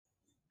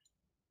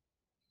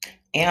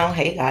And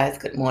hey guys,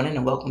 good morning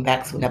and welcome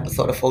back to an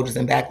episode of Folgers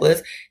and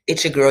Backlist.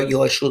 It's your girl,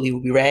 yours truly,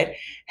 Ruby Red.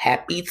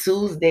 Happy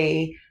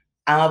Tuesday.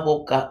 I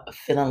woke up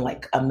feeling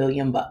like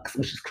 $1,000,000,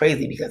 which is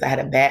crazy because I had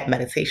a bad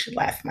meditation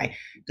last night.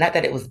 Not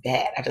that it was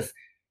bad, I just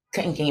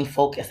couldn't gain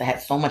focus. I had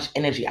so much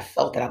energy. I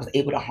felt that I was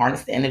able to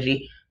harness the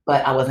energy,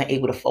 but I wasn't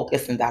able to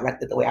focus and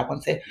direct it the way I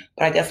wanted.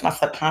 But I guess my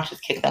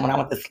subconscious kicked in when I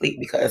went to sleep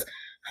because,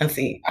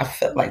 honey, I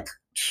felt like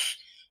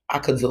I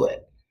could do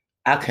it.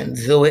 I can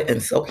do it, and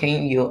so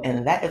can you.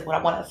 And that is what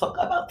I want to talk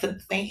about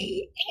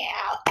today.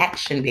 Yeah,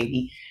 action,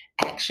 baby.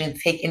 Action,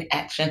 taking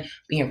action,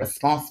 being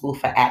responsible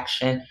for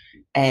action,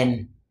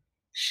 and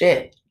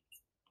shit,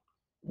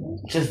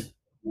 just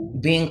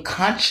being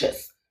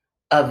conscious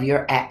of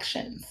your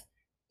actions.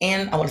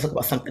 And I want to talk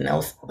about something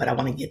else, but I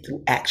want to get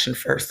through action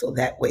first so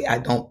that way I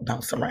don't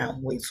bounce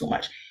around way too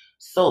much.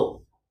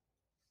 So,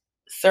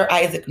 Sir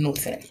Isaac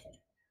Newton,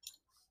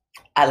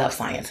 I love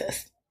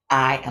scientists.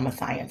 I am a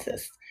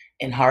scientist.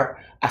 In heart,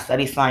 I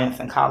studied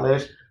science in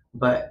college,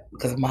 but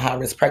because of my high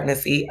risk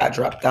pregnancy, I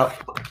dropped out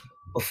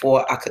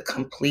before I could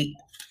complete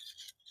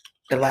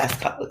the last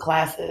couple of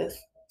classes.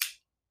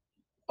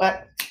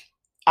 But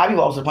I've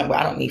evolved to the point where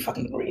I don't need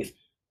fucking degrees.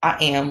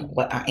 I am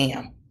what I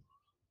am.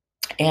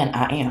 And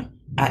I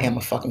am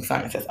a fucking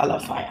scientist. I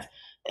love science.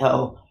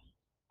 So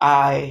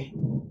I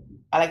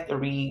I like to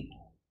read,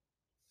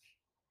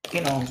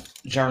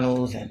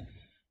 journals and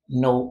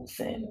notes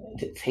and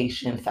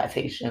dictation,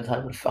 citations,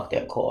 however the fuck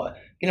they're called.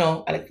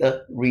 I like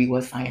to read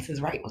what science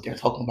is right, what they're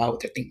talking about,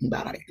 what they're thinking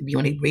about. I like to be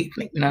on a great,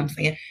 you know what I'm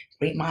saying?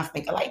 Great minds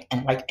think alike,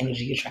 and like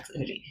energy attracts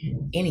energy.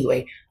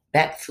 Anyway,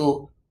 back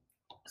to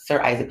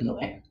Sir Isaac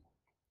Newton.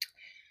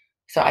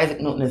 Sir Isaac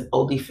Newton is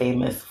oddly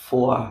famous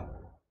for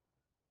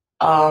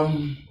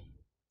um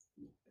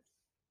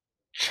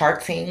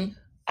charting,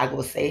 I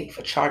would say,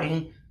 for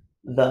charting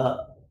the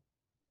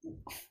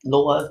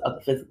laws of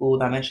the physical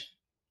dimension.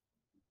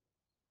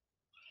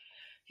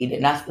 He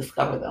did not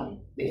discover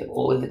them. They have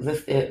always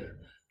existed.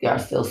 There are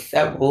still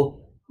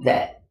several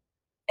that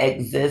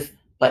exist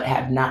but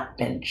have not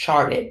been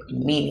charted,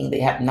 meaning they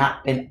have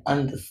not been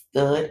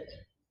understood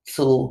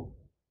to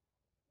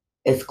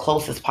as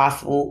close as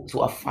possible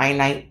to a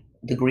finite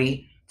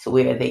degree to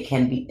where they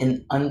can be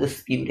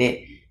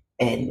undisputed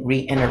and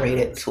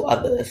reiterated to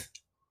others.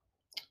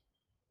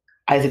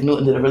 Isaac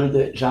Newton did a really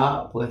good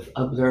job with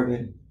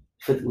observing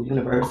physical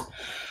universe.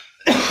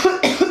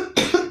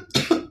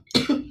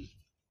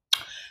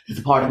 There's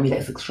a part of me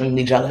that's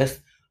extremely jealous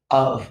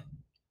of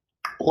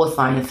all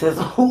scientists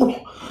who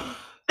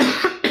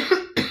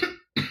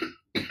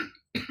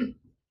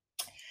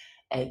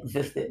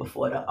existed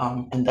before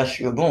the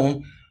industrial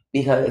boom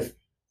because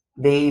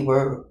they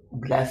were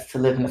blessed to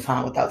live in a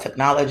time without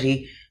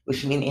technology,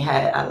 which means they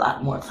had a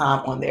lot more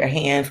time on their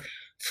hands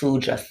to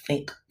just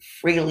think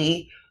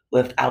freely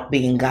without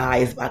being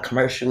guised by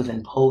commercials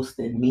and posts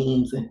and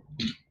memes and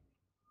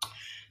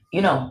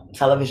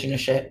television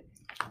and shit.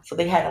 So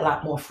they had a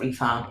lot more free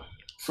time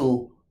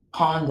to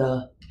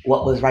ponder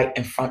what was right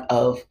in front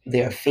of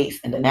their face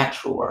in the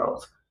natural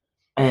world.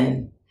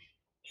 And,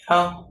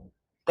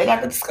 they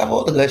got to discover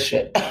all the good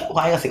shit. Well,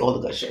 I gotta say all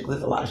the good shit, because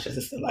there's a lot of shit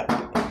that's still like,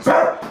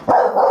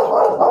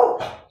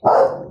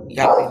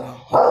 y'all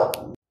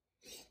know.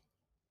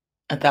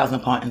 1,000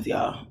 partners,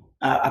 y'all.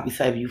 I be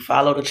saying, if you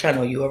follow the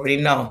channel, you already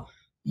know.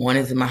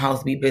 Mornings in my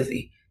house be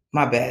busy.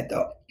 My bad,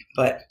 though.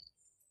 But,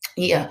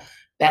 yeah,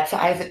 back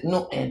to Isaac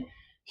Newton.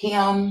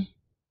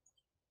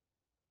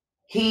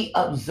 He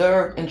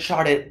observed and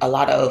charted a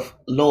lot of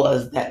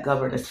laws that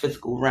govern this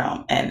physical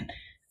realm. And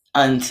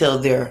until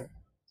they're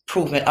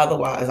proven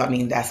otherwise, I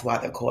mean, that's why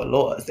they're called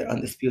laws. They're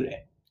undisputed,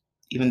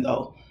 even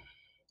though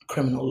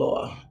criminal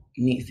law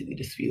needs to be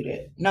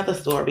disputed. Another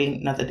story,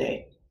 another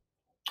day.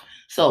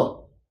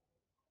 So,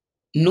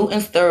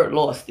 Newton's third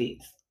law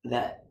states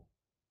that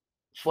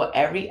for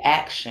every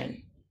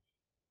action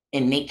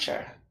in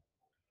nature,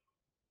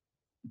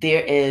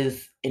 there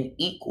is an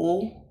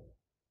equal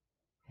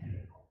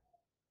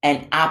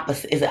and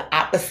opposite. Is an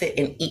opposite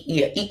and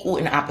equal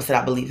and opposite,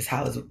 I believe is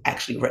how it's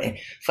actually written.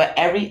 For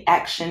every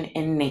action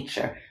in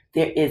nature,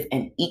 there is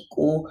an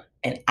equal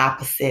and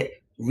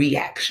opposite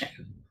reaction.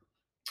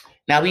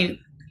 Now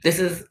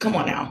come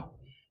on now.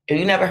 If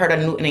you never heard of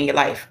Newton in your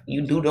life,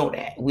 you do know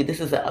that.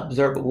 This is an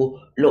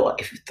observable law.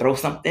 If you throw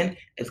something,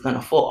 it's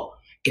gonna fall.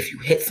 If you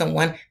hit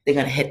someone, they're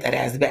gonna hit that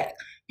ass back.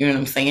 You know what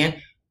I'm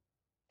saying?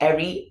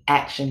 Every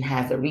action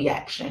has a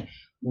reaction.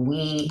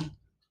 We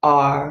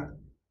are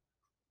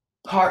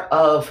part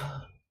of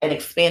an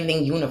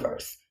expanding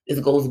universe. This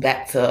goes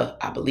back to,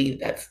 I believe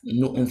that's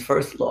Newton's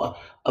first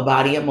law. A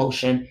body in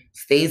motion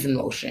stays in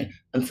motion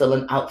until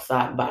an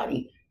outside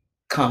body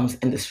comes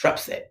and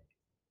disrupts it.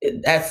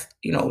 That's,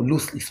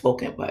 loosely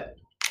spoken, but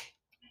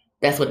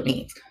that's what it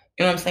means.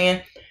 You know what I'm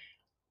saying?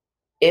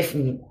 If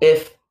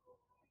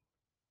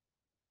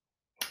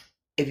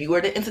you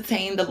were to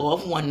entertain the law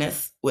of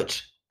oneness,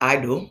 which I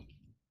do,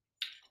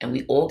 and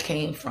we all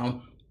came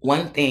from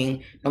one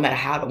thing, no matter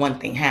how the one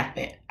thing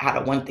happened, how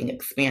the one thing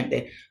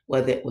expanded,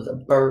 whether it was a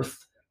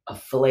burst, a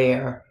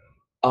flare,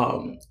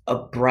 a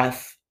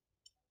breath,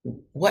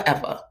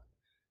 whatever.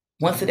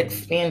 once it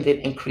expanded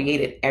and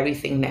created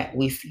everything that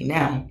we see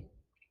now,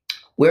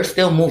 we're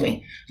still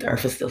moving. The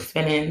earth is still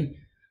spinning.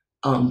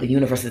 The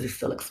universe is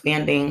still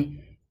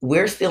expanding.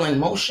 We're still in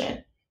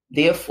motion.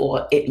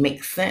 Therefore, it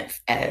makes sense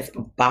as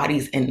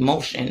bodies in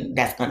motion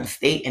that's going to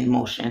stay in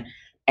motion.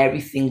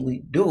 Everything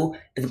we do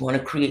is going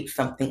to create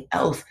something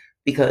else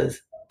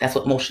because that's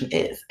what motion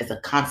is. It's a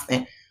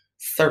constant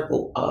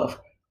circle of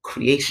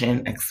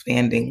creation,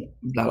 expanding,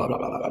 blah, blah, blah,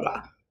 blah, blah,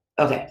 blah.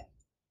 Okay.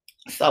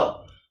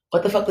 So,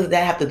 what the fuck does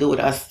that have to do with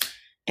us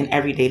in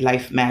everyday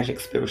life, magic,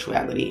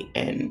 spirituality,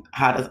 and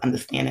how does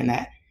understanding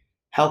that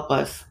help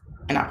us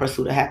in our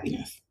pursuit of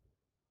happiness?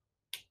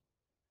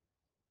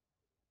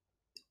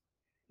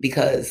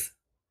 Because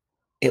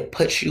it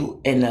puts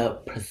you in a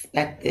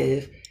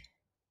perspective,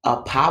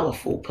 a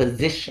powerful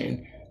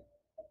position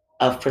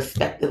of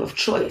perspective of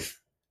choice.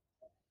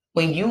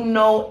 When you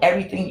know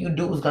everything you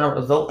do is going to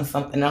result in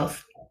something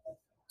else,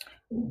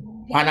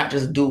 why not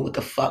just do what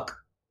the fuck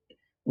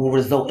will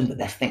result in the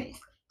best things?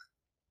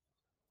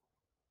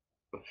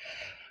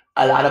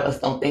 A lot of us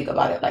don't think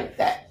about it like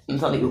that. I'm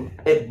telling you,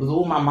 it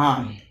blew my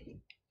mind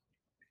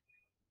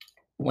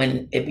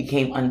when it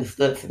became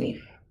understood to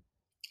me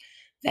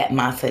that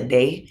my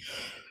today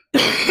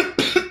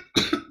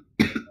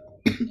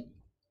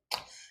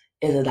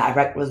is a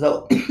direct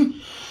result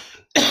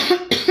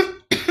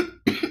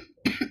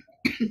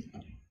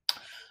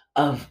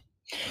of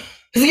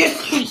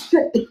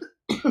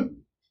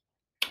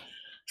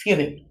excuse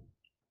me,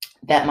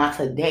 that my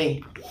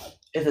today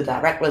is a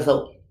direct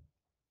result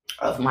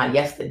of my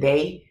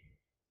yesterday,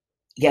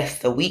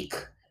 week,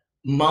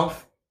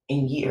 month,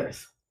 and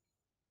years.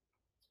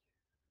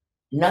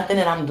 Nothing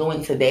that I'm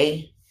doing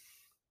today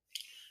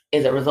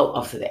is a result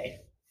of today.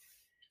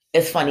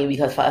 It's funny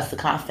because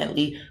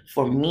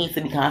for me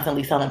to be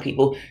constantly telling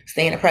people,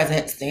 stay in the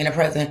present, stay in the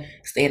present,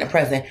 stay in the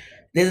present.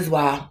 This is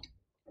why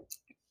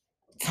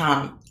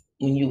time,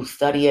 when you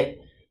study it,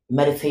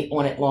 meditate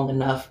on it long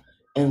enough,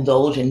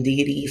 indulge in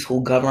deities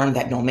who govern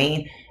that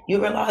domain,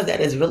 you realize that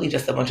it's really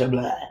just a bunch of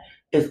blah.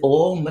 It's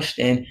all mushed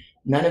in.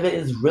 None of it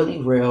is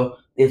really real.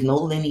 There's no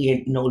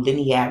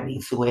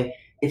linearity to it.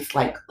 It's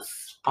like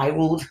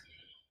spiraled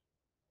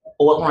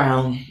all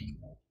around.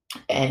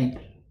 And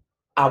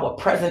our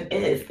present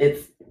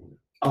it's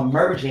a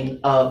merging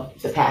of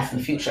the past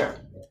and future.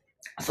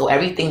 So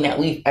everything that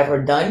we've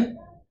ever done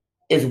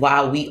is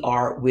why we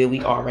are where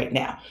we are right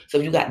now. So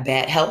if you got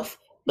bad health,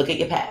 look at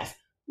your past.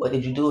 What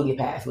did you do in your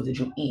past? What did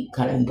you eat? What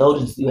kind of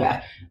indulgence do you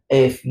have?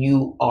 If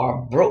you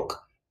are broke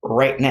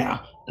right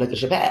now, look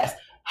at your past.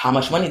 How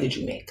much money did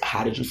you make?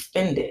 How did you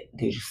spend it?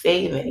 Did you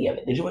save any of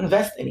it? Did you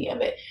invest any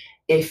of it?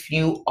 If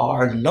you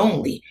are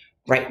lonely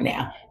right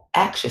now,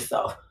 ask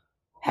yourself,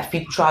 have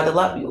people tried to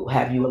love you?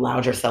 Have you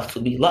allowed yourself to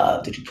be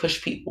loved? Did you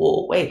push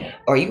people away?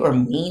 Are you a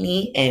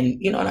meanie? And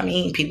you know what I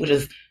mean?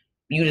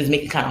 You just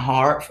make it kind of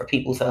hard for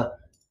people to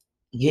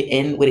get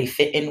in where they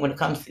fit in when it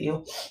comes to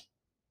you.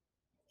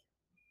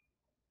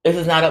 This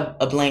is not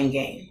a blame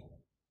game.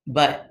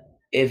 But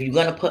if you're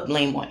gonna put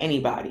blame on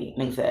anybody,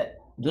 like I said,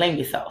 blame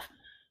yourself.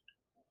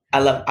 I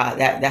love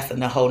that. That's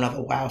a whole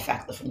nother wild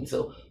factor for me.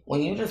 So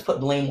when you just put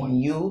blame on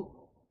you,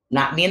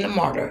 not being the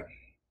martyr,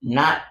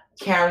 not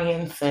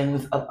carrying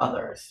sins of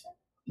others,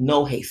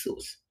 no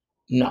Jesus,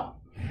 no.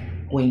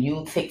 When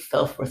you take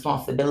self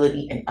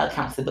responsibility and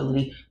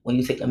accountability, when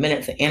you take a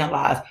minute to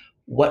analyze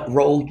what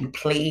role you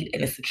played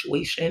in a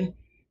situation,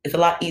 it's a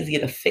lot easier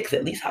to fix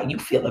at least how you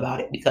feel about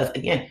it. Because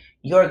again,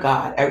 you're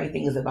God.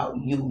 Everything is about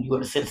you. You're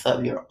the sense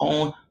of your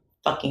own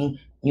fucking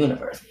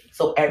universe.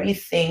 So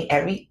everything,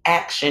 every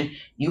action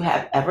you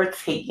have ever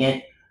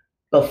taken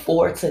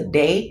before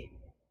today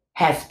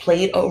has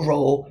played a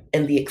role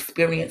in the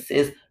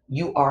experiences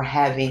you are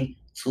having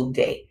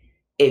today.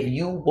 If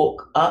you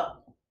woke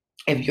up,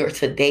 if your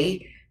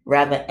today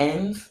rather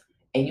ends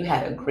and you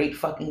had a great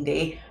fucking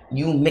day,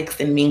 you mixed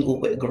and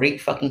mingled with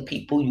great fucking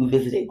people, you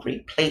visited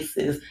great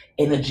places,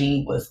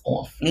 energy was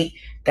on fleek,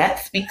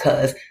 that's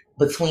because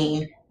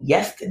between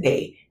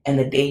yesterday and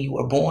the day you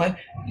were born,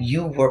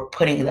 you were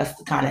putting, that's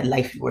the kind of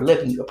life you were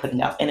living. You were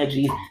putting out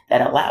energy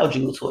that allowed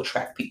you to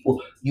attract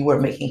people. You were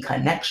making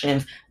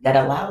connections that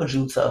allowed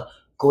you to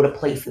go to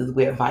places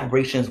where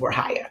vibrations were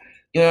higher.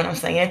 You know what I'm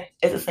saying?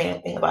 It's the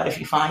same thing about if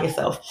you find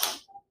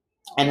yourself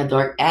in a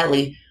dark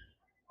alley,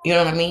 you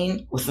know what I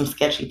mean, with some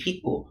sketchy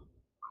people.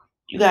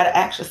 You got to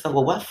ask yourself,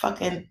 well, what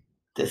fucking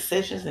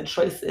decisions and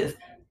choices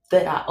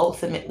did I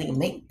ultimately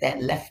make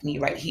that left me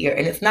right here?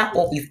 And it's not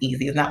always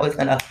easy. It's not always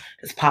going to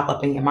just pop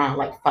up in your mind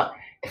like, fuck,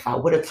 if I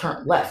would have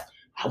turned left,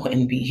 I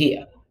wouldn't be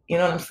here. You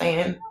know what I'm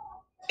saying?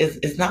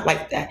 It's not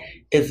like that.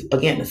 It's,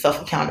 again, self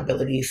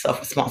accountability, self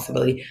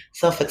responsibility,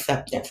 self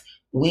acceptance.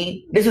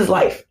 This is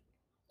life.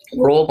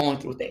 We're all going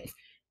through things.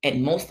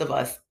 And most of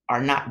us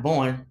are not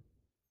born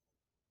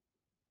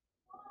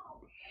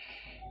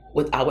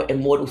with our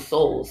immortal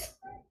souls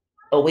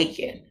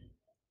awakened.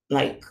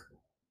 Like,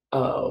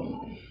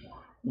 um,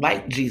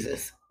 like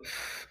Jesus.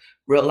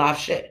 Real life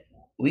shit.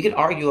 We can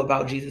argue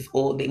about Jesus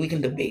all day. We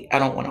can debate. I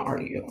don't want to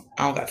argue.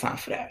 I don't got time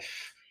for that.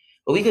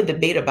 But we could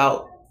debate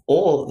about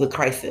all the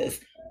crises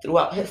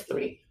throughout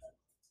history.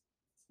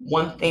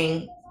 one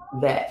thing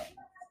that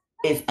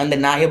is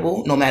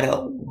undeniable, no matter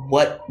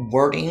what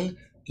wording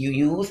you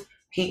use,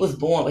 he was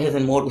born with his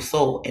immortal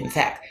soul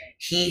intact.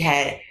 He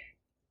had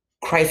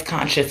Christ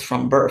conscious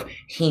from birth.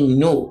 He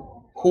knew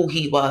who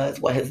he was,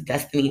 what his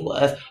destiny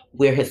was,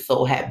 where his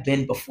soul had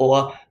been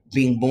before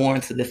being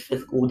born to this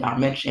physical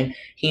dimension.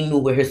 He knew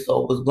where his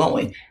soul was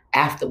going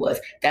afterwards.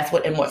 That's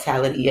what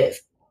immortality is.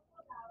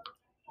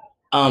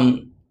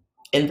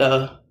 In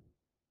the,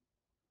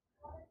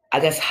 I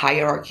guess,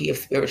 hierarchy of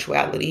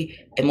spirituality,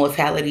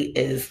 immortality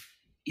is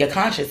your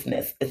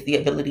consciousness. It's the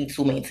ability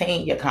to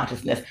maintain your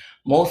consciousness.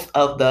 Most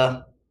of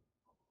the,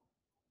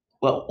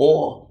 well,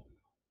 all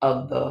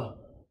of the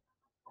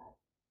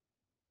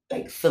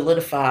like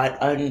solidified,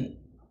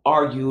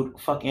 unargued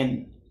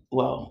fucking,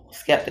 well,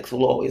 skeptics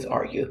will always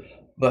argue,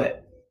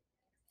 but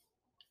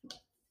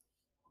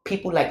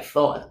people like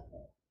thought,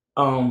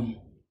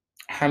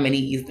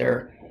 Hermes,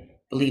 they're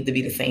believed to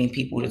be the same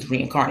people that's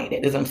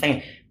reincarnated. That's what I'm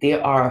saying.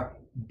 There are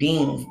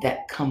beings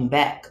that come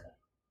back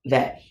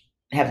that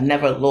have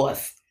never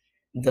lost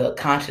the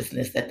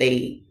consciousness that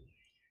they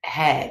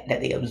had,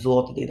 that they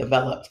absorbed, that they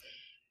developed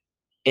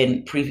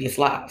in previous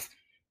lives.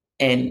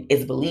 And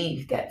it's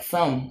believed that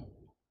some,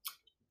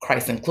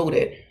 Christ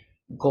included,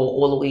 go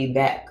all the way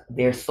back,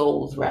 their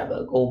souls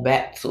rather, go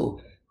back to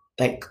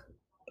like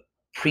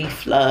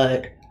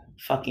pre-flood,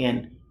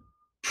 fucking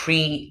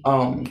pre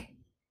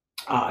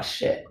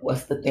shit.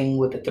 What's the thing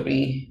with the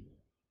three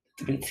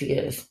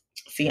tiers?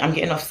 See, I'm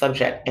getting off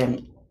subject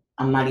and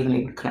I'm not even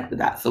able to connect the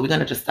dots. So we're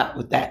gonna just stop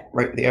with that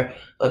right there.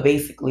 But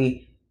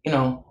basically,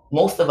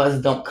 most of us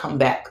don't come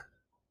back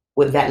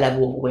with that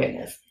level of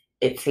awareness.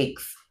 It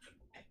takes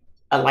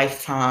a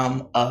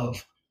lifetime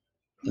of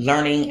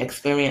learning,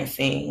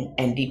 experiencing,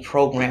 and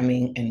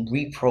deprogramming and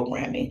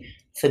reprogramming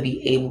to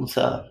be able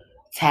to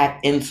tap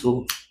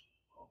into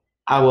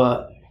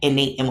our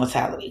innate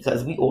immortality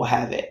because we all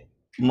have it.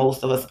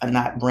 Most of us are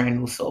not brand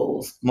new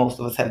souls. Most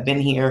of us have been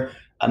here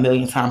a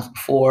million times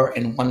before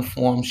in one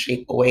form,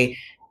 shape, or way.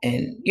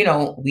 And,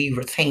 we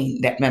retain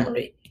that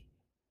memory.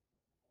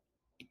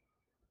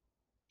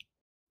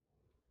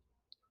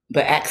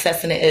 But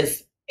accessing it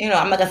is, I'm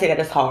not going to say that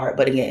it's hard,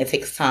 but again, it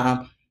takes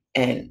time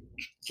and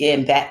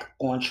getting back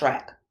on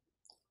track.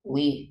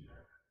 You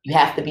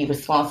have to be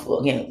responsible.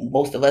 Again,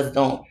 most of us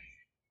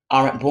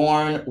aren't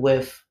born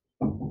with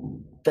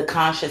the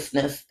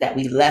consciousness that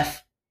we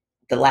left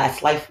the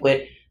last life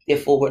with,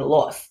 therefore we're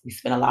lost. We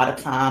spend a lot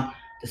of time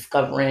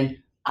discovering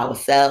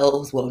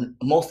ourselves. Well,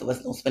 most of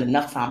us don't spend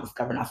enough time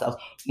discovering ourselves.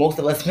 Most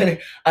of us spend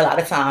a lot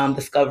of time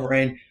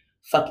discovering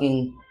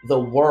fucking the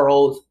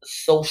world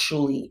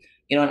socially.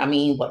 You know what I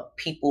mean? What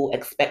people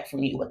expect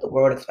from you, what the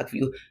world expects from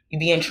you. You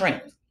be in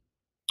trance.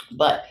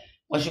 But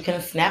once you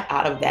can snap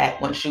out of that,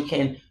 once you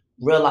can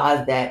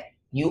realize that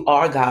you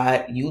are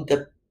God, you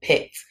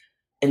depict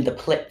and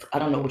deplete, I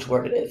don't know which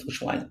word it is,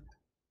 which one,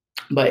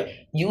 but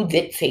you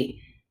dictate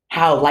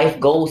how life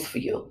goes for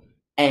you.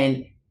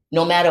 And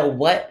no matter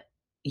what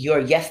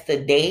your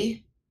yesteryears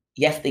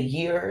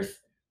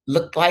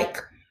look like,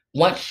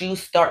 once you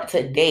start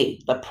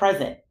today, the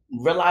present,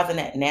 realizing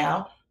that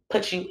now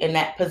puts you in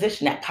that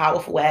position, that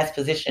powerful ass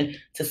position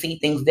to see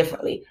things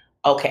differently.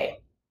 Okay,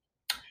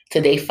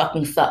 today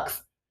fucking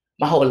sucks.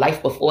 My whole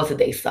life before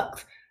today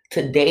sucks.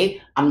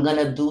 Today, I'm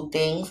gonna do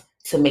things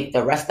to make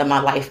the rest of my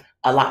life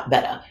a lot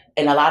better.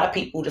 And a lot of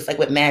people, just like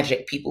with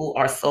magic, people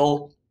are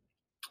so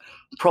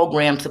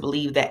programmed to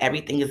believe that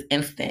everything is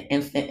instant,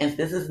 instant, instant.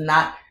 This is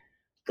not,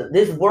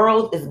 this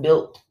world is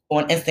built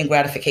on instant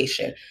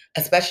gratification,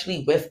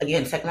 especially with,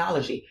 again,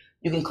 technology.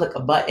 You can click a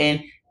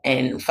button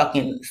and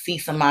fucking see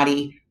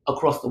somebody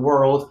across the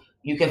world.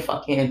 You can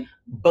fucking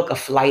book a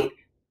flight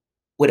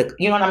with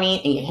you know what I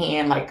mean, in your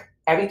hand. Like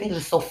everything is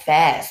just so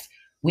fast.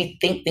 We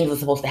think things are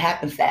supposed to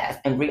happen fast,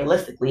 and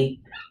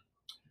realistically,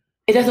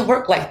 it doesn't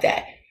work like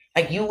that.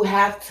 Like you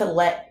have to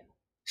let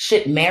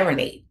shit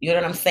marinate. You know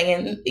what I'm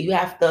saying? You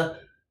have to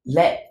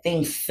let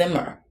things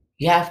simmer.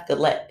 You have to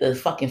let the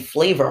fucking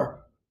flavor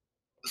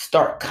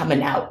start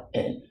coming out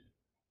and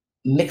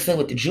mixing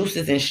with the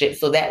juices and shit.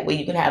 So that way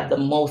you can have the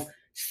most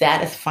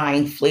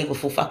satisfying,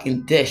 flavorful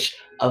fucking dish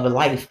of a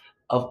life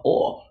of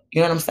all.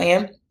 You know what I'm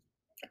saying?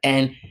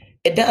 And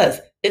it does.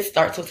 It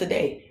starts with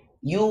today.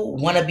 You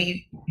want to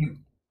be,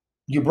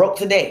 you broke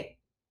today.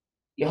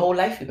 Your whole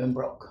life you've been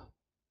broke.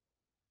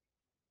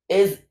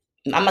 Is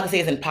I'm not gonna say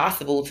it's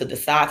impossible to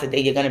decide today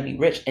you're gonna be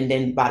rich and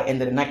then by the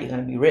end of the night you're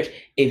gonna be rich.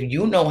 If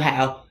you know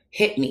how,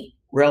 hit me,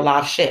 real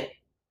live shit.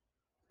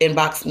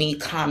 Inbox me,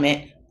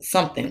 comment,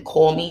 something,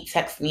 call me,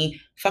 text me,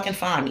 fucking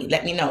find me,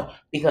 let me know.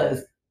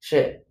 Because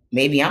shit,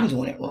 maybe I'm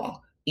doing it wrong.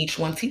 Each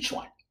one teach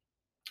one.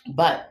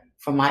 But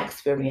from my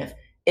experience,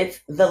 it's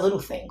the little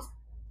things.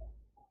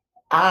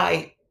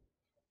 I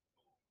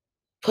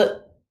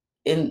put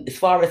in, as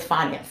far as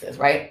finances,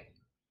 right?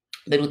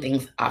 Little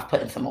things I've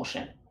put into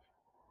motion.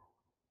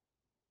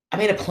 I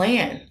made a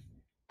plan.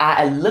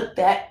 I looked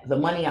at the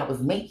money I was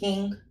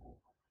making.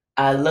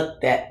 I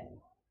looked at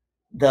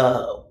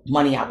the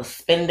money I was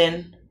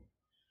spending.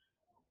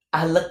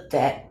 I looked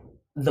at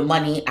the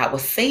money I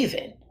was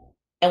saving.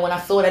 And when I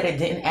saw that it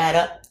didn't add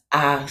up,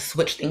 I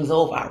switched things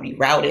over. I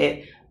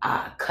rerouted.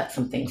 I cut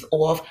some things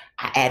off.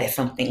 I added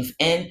some things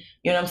in.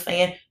 You know what I'm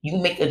saying? You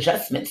make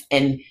adjustments,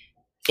 and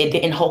it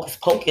didn't hocus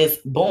pocus,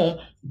 boom.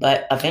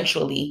 But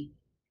eventually,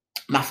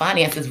 my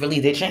finances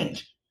really did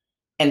change,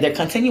 and they're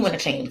continuing to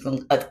change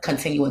and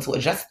continuing to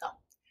adjust them.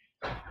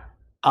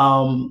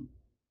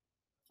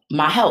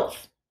 My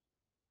health.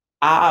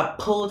 I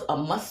pulled a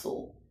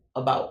muscle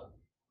about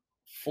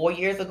 4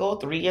 years ago,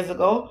 3 years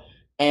ago,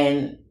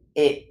 and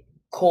it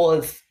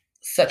caused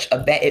such a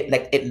bad,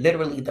 it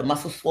literally, the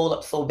muscle swelled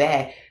up so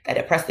bad that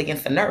it pressed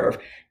against the nerve.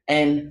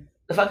 And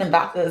the fucking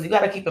doctors, you got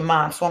to keep in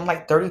mind, so I'm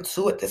like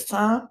 32 at this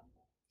time,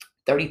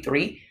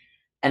 33.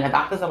 And the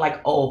doctors are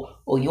like, oh,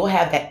 you'll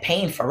have that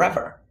pain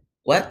forever.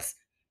 What?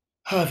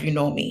 Oh, if you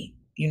know me,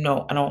 you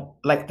know, I don't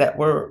like that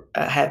word.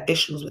 I have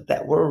issues with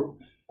that word.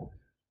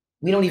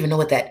 We don't even know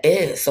what that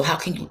is. So how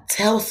can you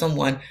tell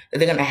someone that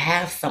they're gonna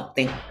have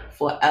something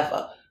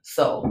forever?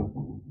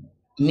 So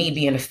me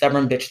being a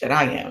stubborn bitch that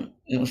I am,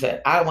 you know,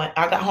 said I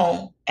got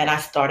home and I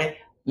started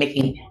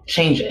making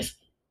changes.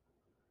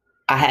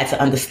 I had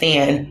to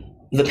understand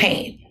the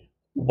pain.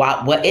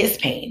 What is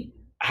pain?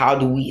 How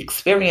do we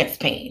experience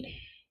pain?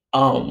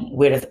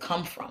 Where does it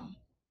come from?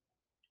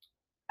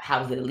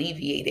 How is it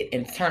alleviated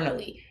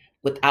internally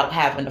without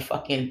having to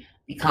fucking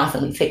be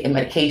constantly taking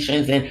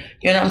medications? And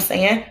you know what I'm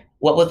saying?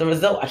 What was the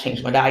result? I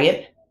changed my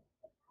diet.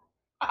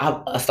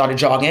 I started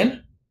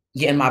jogging,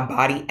 getting my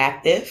body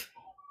active,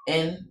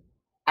 and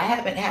I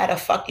haven't had a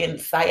fucking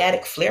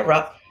sciatic flare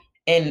up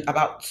in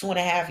about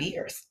 2.5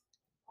 years.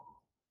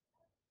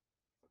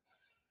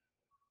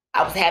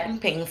 I was having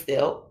pain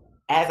still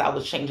as I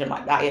was changing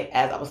my diet,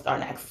 as I was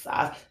starting to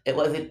exercise. It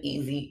wasn't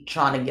easy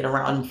trying to get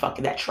around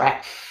fucking that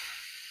track,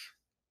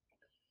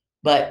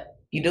 but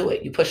you do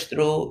it. You push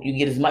through. You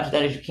get as much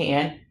done as you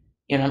can.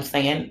 You know what I'm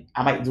saying?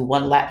 I might do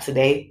 1 lap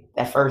today,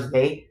 that first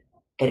day,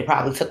 and it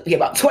probably took me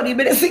about 20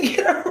 minutes to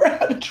get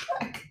around the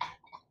track.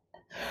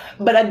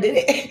 But I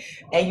did it.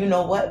 And you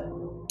know what?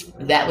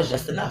 That was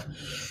just enough.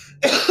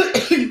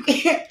 You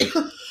can't.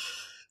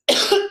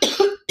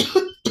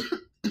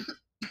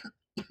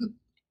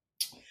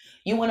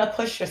 You want to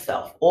push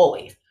yourself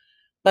always,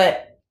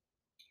 but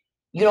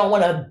you don't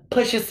want to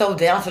push yourself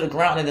down to the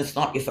ground and then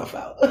stomp yourself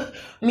out.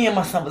 Me and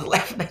my son was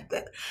laughing at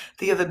that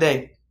the other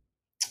day.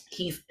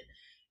 He's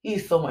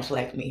he's so much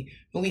like me.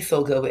 And we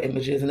so good with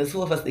images, and the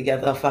two of us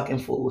together are fucking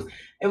fools.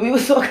 And we were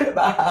talking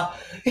about how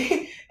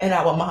in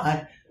our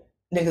mind,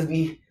 niggas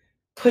be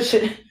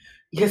pushing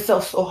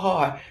yourself so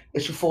hard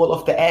that you fall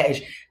off the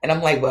edge. And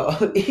I'm like,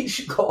 well, you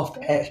should go off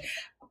the edge.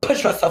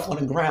 Push myself on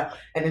the ground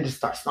and then just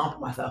start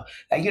stomping myself.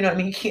 Like, you know what I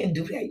mean? You can't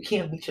do that. You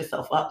can't beat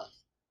yourself up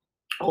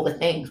over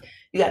things.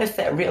 You got to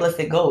set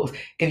realistic goals.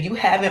 If you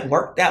haven't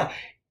worked out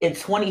in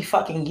 20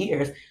 fucking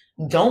years,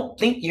 don't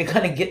think you're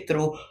going to get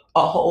through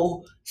a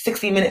whole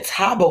 60-minute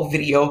Taebo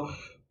video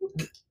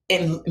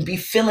and be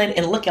feeling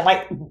and looking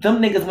like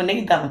them niggas when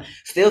they done,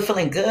 still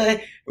feeling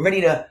good, ready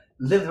to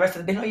live the rest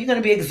of the day. No, you're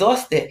going to be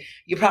exhausted.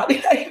 You're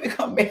probably not even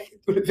going to make it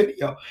through the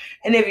video.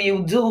 And if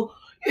you do,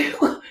 you're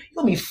going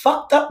to be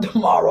fucked up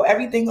tomorrow.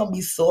 Everything going to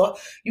be sore.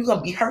 You're going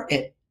to be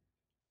hurting.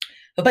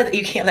 But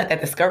you can't let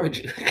that discourage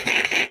you.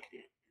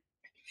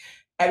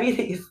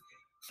 Everything is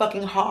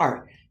fucking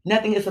hard.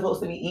 Nothing is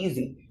supposed to be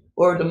easy.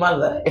 Or the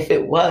mother, if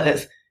it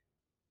was,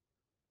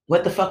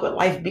 what the fuck would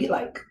life be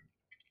like?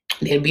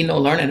 There'd be no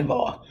learning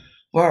involved.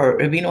 Or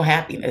there'd be no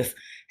happiness.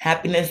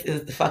 Happiness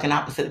is the fucking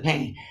opposite of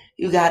pain.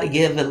 You gotta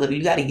give a little,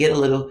 you gotta get a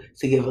little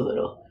to give a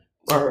little.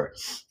 Or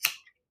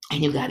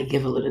and you gotta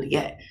give a little to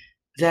get.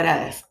 Dead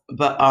ass.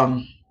 But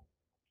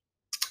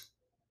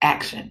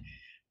action.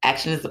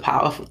 Action is a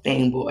powerful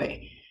thing,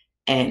 boy.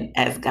 And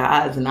as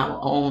gods in our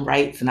own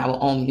rights, in our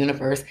own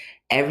universe,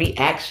 every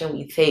action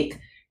we take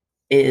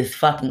is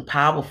fucking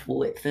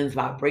powerful. It sends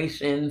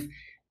vibrations,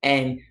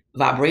 and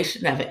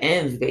vibration never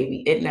ends,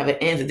 baby. It never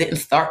ends. It didn't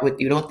start with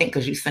you. Don't think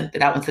because you sent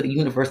it out into the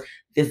universe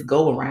this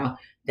go around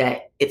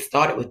that it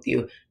started with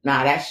you.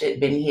 Nah, that shit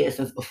been here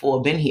since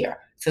before been here.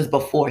 Since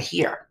before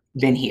here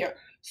been here.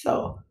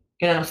 So,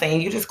 you know what I'm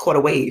saying? You just caught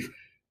a wave.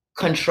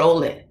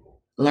 Control it.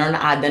 Learn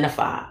to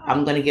identify.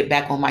 I'm going to get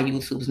back on my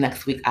YouTubes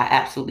next week. I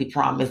absolutely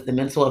promise. The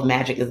Mentor of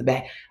Magic is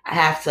back. I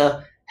have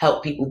to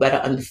help people better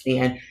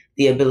understand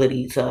the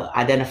ability to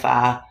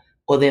identify,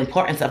 or the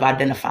importance of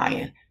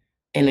identifying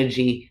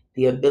energy,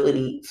 the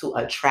ability to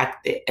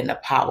attract it, and the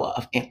power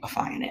of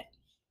amplifying it.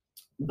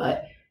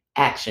 But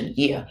action,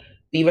 yeah.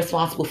 Be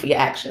responsible for your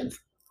actions.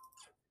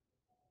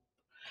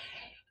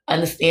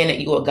 Understand that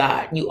you are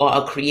God. You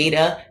are a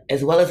creator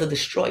as well as a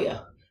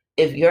destroyer.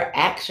 If your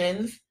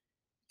actions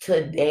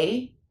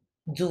today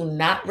do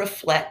not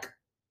reflect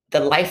the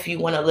life you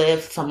want to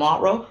live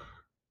tomorrow,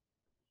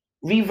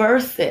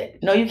 reverse it.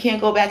 No, you can't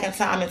go back in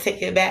time and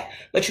take it back,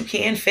 but you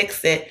can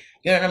fix it.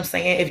 You know what I'm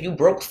saying? If you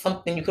broke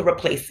something, you could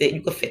replace it.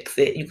 You could fix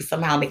it. You could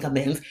somehow make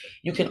amends.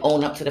 You can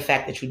own up to the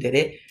fact that you did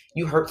it.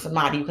 You hurt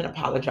somebody, you can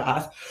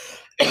apologize.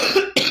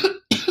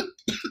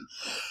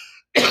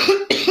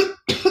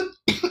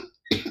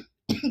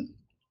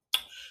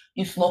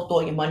 You smoked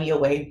all your money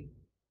away.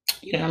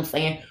 You know what I'm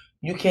saying?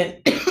 You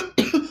can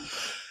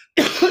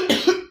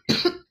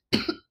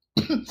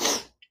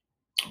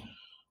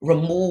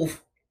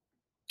remove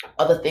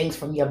other things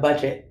from your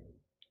budget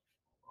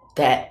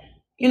that,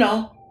 you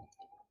know,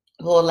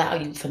 will allow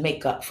you to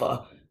make up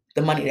for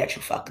the money that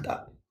you fucked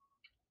up.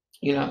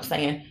 You know what I'm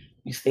saying?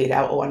 You stayed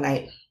out all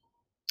night,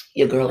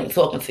 your girl ain't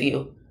talking to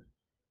you.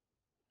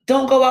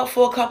 Don't go out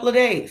for a couple of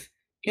days.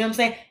 You know what I'm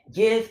saying?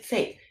 Give,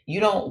 take. You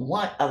don't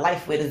want a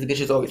life where this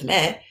bitch is always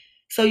mad.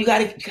 So you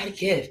gotta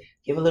give.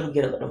 Give a little,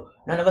 get a little.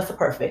 None of us are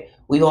perfect.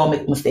 We all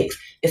make mistakes.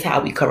 It's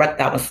how we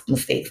correct our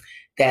mistakes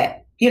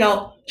that,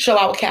 show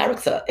our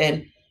character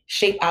and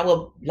shape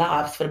our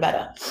lives for the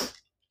better.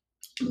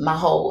 My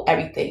whole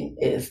everything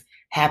is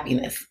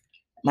happiness.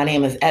 My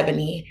name is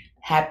Ebony.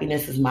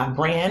 Happiness is my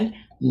brand.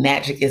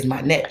 Magic is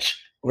my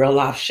niche. Real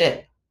life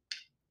shit.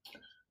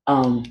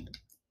 Um,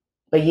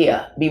 but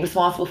yeah, be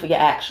responsible for your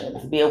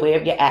actions. Be aware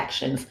of your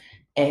actions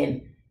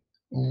and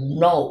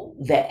know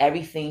that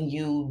everything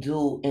you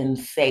do and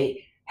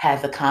say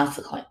has a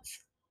consequence.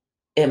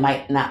 It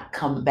might not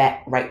come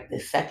back right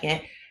this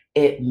second.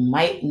 It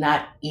might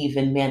not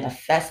even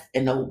manifest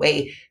in a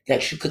way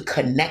that you could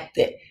connect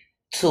it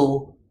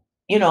to,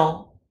 you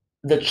know,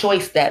 the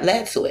choice that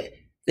led to it.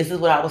 This is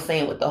what I was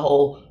saying with the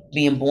whole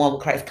being born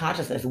with Christ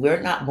consciousness.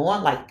 We're not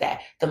born like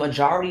that. The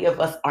majority of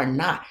us are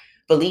not.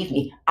 Believe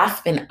me, I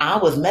spend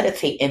hours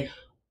meditating,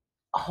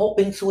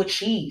 hoping to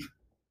achieve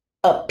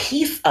a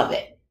piece of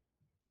it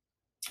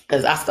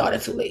because I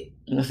started too late.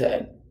 I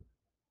said,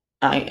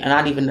 and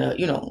not even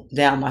to,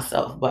 down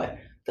myself, but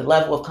the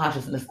level of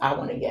consciousness I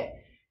want to get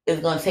is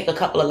going to take a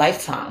couple of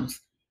lifetimes,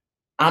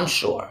 I'm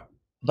sure.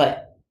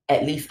 But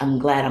at least I'm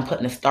glad I'm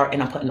putting a start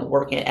and I'm putting the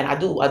work in. And I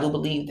do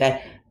believe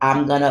that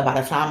I'm gonna, by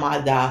the time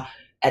I die,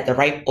 at the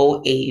ripe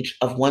old age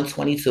of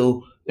 122,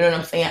 you know what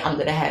I'm saying? I'm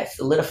gonna have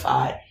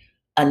solidified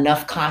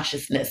enough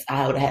consciousness.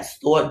 I would have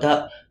stored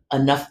up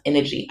enough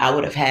energy. I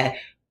would have had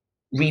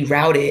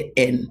rerouted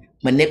and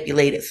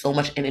manipulated so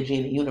much energy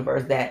in the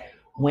universe that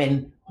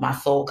when my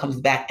soul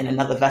comes back in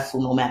another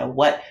vessel, no matter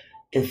what,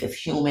 if it's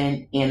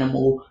human,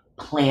 animal,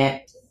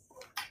 plant,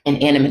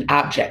 and animate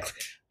objects,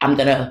 I'm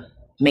going to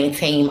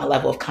maintain my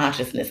level of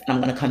consciousness and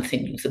I'm going to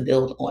continue to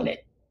build on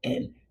it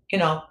and,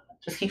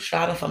 just keep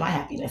striving for my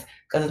happiness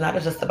because it's not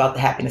just about the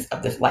happiness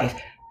of this life.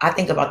 I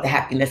think about the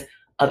happiness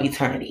of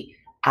eternity.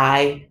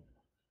 I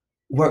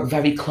work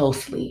very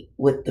closely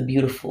with the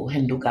beautiful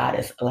Hindu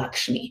goddess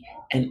Lakshmi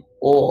and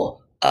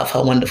all of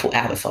her wonderful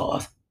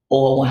avatars,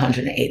 all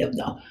 108 of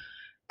them.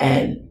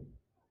 And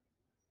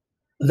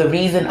the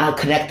reason I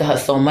connect to her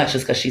so much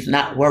is because she's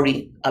not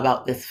worried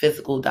about this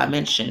physical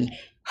dimension.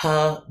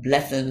 Her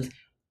blessings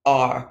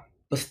are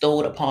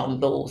bestowed upon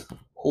those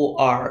who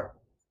are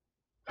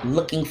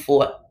looking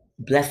for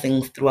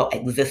blessings throughout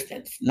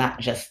existence, not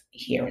just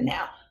here and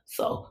now.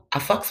 So I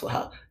fucks with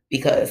her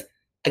because,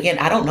 again,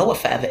 I don't know what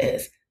forever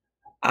is.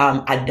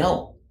 I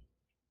don't.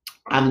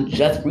 I'm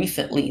just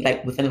recently,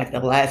 like within like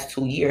the last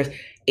 2 years,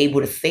 able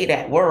to say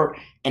that word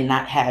and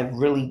not have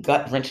really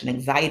gut wrenching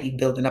anxiety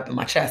building up in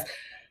my chest.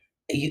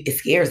 It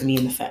scares me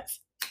in a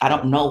sense. I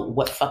don't know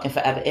what fucking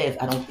forever is.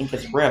 I don't think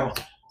it's real.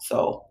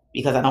 So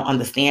because I don't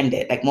understand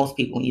it, like most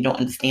people, when you don't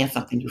understand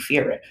something, you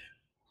fear it.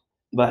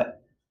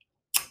 But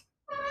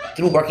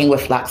through working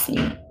with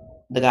Lakshmi,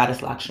 the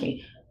goddess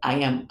Lakshmi,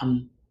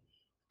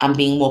 I'm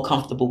being more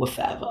comfortable with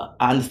forever.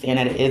 I understand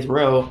that it is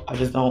real. I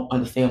just don't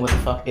understand what the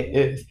fuck it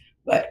is.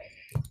 But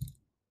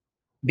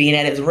being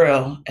that it's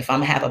real, if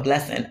I'm gonna have a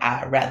blessing,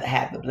 I'd rather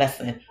have the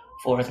blessing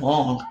for as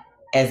long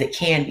as it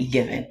can be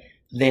given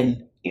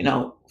than,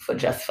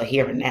 for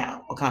here and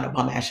now. What kind of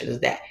bum ass shit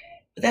is that?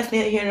 But that's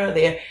neither here nor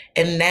there.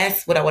 And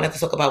that's what I wanted to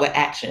talk about with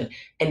action.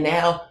 And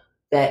now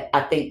that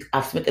I think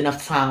I've spent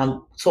enough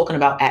time talking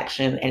about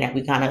action and that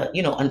we kind of,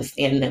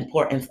 understand the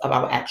importance of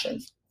our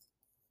actions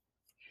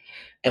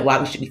and why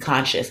we should be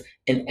conscious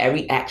in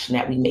every action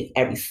that we make,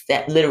 every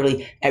step,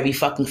 literally every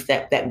fucking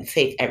step that we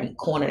take, every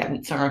corner that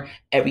we turn,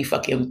 every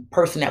fucking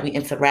person that we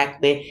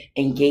interact with,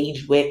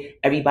 engage with,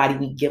 everybody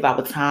we give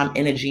our time,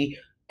 energy,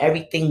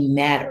 everything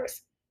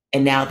matters.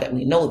 And now that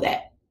we know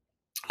that,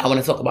 I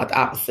want to talk about the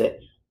opposite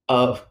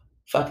of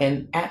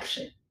fucking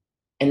action,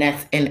 and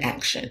that's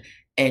inaction.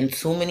 And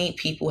too many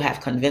people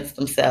have convinced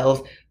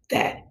themselves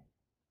that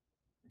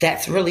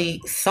that's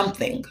really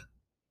something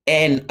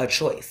and a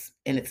choice,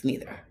 and it's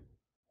neither.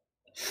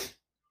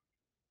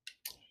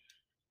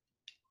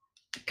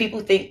 People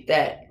think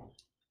that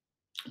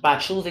by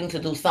choosing to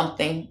do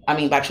something,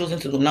 by choosing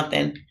to do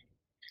nothing,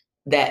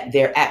 that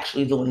they're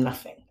actually doing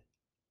nothing.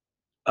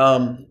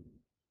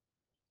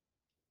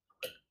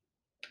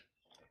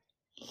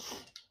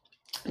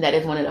 That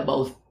is one of the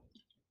most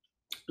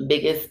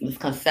biggest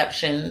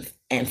misconceptions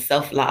and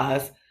self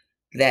lies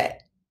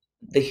that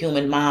the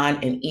human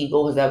mind and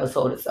ego has ever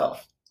sold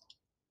itself.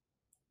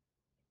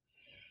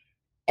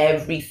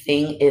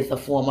 Everything is a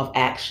form of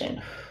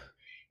action.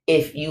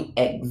 If you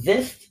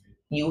exist,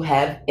 you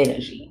have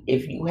energy.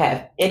 If you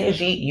have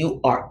energy, you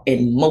are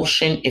in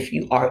motion. If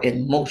you are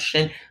in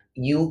motion,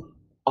 you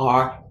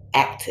are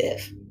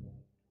active.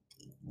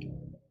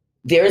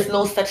 There is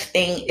no such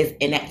thing as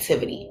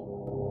inactivity.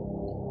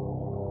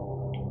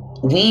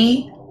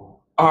 We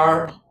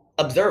are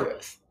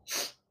observers.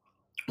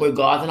 We're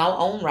gods in our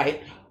own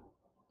right,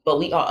 but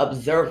we are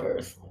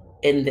observers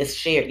in this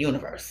shared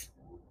universe.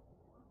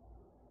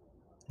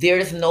 There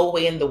is no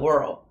way in the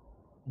world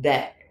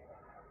that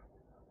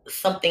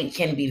something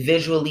can be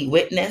visually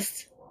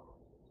witnessed,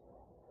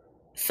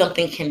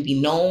 something can be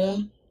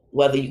known,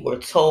 whether you were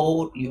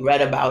told, you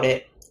read about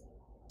it.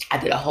 I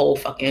did a whole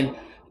fucking,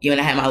 and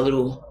I had my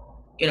little,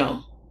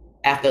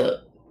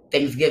 after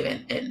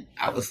Thanksgiving, and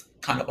I was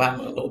kind of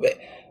wilding a little bit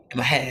in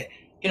my head.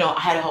 I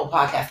had a whole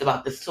podcast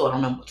about this too. I don't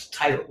remember what the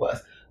title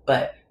was,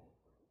 but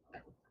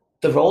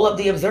the role of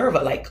the observer,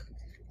 like,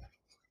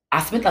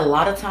 I spent a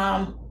lot of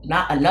time,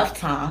 not enough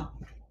time,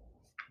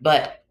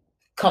 but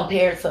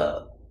compared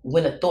to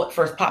when the thought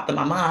first popped in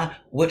my mind,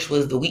 which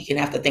was the weekend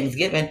after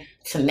Thanksgiving,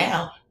 to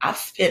now, I've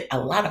spent a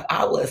lot of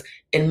hours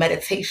in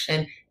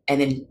meditation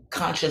and in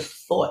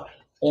conscious thought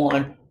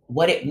on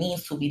what it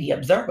means to be the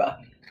observer.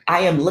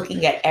 I am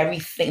looking at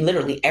everything,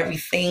 literally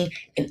everything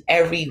and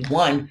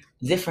everyone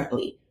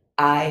differently.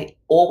 I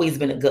always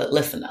been a good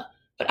listener,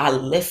 but I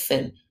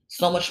listen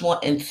so much more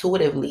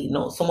intuitively,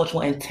 so much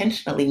more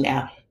intentionally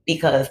now,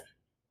 because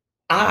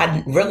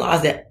I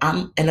realize that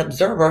I'm an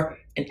observer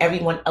in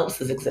everyone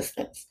else's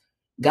existence.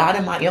 God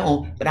in my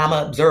own, but I'm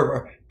an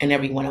observer in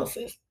everyone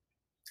else's.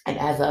 And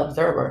as an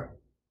observer,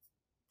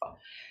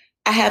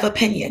 I have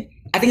opinion.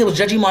 I think it was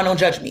Judge Imar, Don't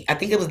Judge Me. I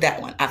think it was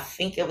that one.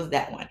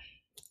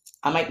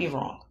 I might be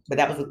wrong, but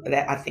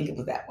I think it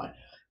was that one.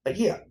 But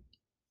yeah,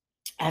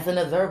 as an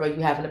observer,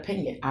 you have an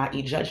opinion,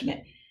 i.e.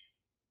 judgment.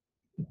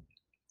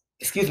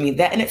 Excuse me,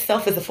 that in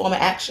itself is a form of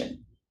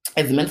action.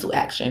 It's mental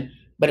action,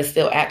 but it's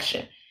still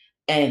action.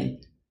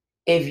 And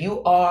if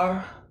you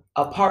are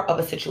a part of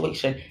a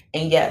situation,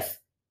 and yes,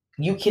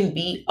 you can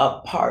be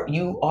a part,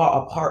 you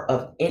are a part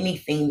of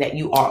anything that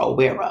you are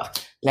aware of.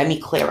 Let me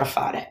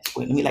clarify that.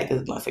 Wait, let me light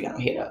this blunt so y'all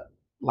don't hear the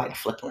light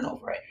flickering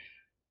over it.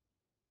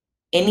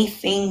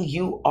 Anything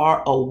you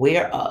are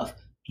aware of,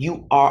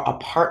 you are a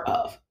part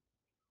of.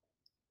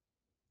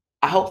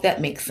 I hope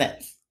that makes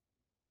sense.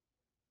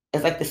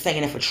 It's like the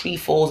saying, if a tree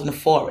falls in the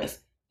forest,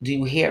 do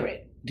you hear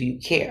it? Do you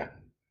care?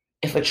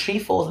 If a tree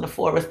falls in the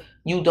forest,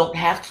 you don't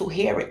have to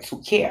hear it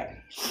to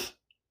care.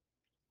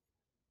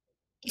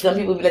 Some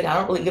people be like, I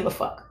don't really give a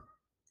fuck.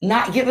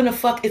 Not giving a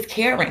fuck is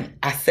caring.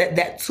 I said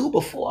that too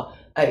before.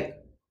 Like,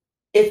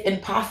 it's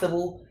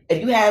impossible.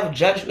 If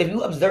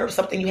you observe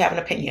something, you have an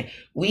opinion.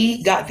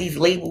 We got these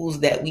labels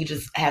that we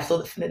just have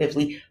so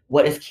definitively.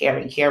 What is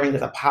caring? Caring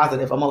is a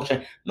positive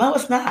emotion. No,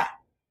 it's not.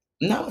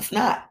 No, it's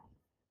not.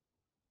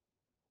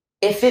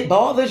 If it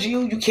bothers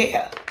you, you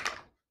care.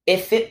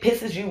 If it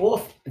pisses you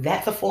off,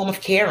 that's a form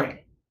of caring.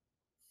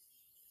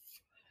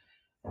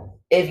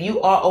 If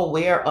you are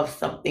aware of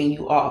something,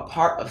 you are a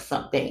part of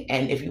something.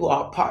 And if you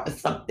are a part of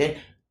something,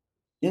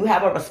 you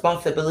have a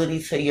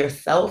responsibility to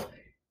yourself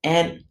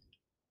and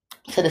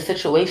to the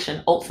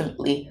situation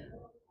ultimately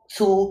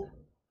to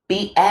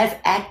be as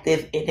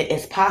active in it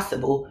as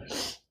possible,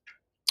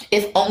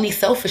 if only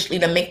selfishly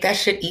to make that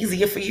shit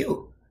easier for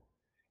you.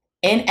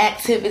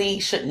 Inactivity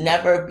should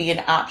never be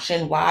an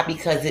option. Why?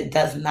 Because it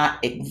does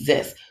not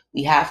exist.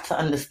 We have to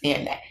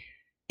understand that.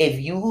 If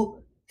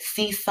you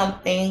see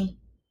something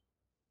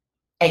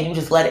and you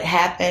just let it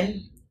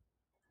happen,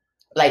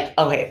 like,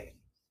 okay,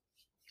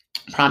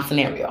 prime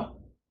scenario,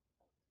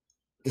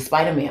 the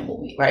Spider-Man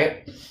movie,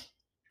 right?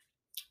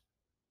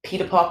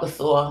 Peter Parker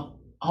saw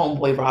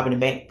homeboy robbing a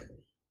bank.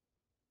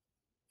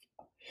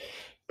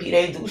 Peter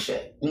ain't do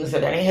shit. So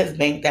that ain't his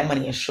bank. That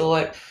money is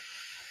short.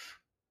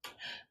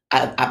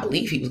 I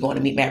believe he was going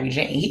to meet Mary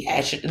Jane. He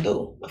had shit to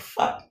do. But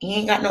fuck, he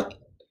ain't got no.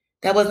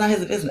 That was not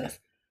his business.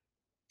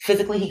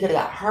 Physically, he could have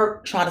got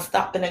hurt trying to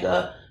stop the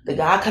nigga. The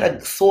guy could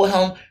have saw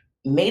him,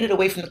 made it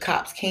away from the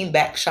cops, came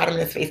back, shot him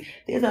in his face.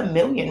 There's a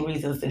million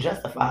reasons to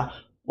justify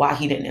why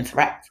he didn't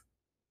interact.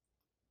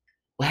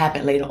 What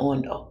happened later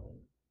on, though?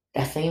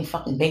 That same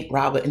fucking bank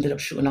robber ended up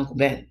shooting Uncle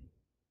Ben.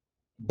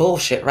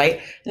 Bullshit,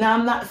 right? Now,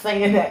 I'm not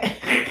saying that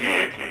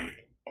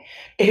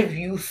if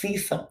you see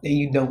something,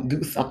 you don't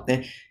do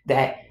something,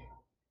 that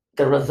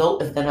the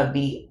result is going to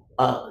be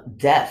a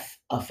death,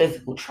 a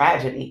physical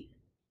tragedy.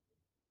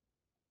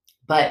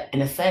 But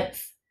in a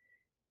sense,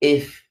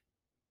 if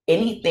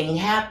anything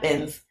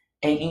happens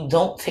and you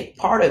don't take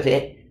part of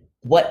it,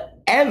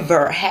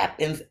 whatever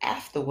happens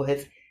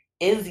afterwards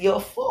is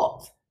your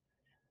fault.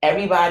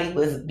 Everybody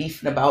was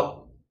beefing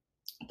about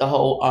the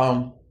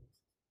whole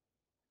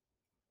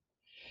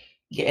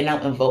getting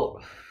out and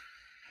vote.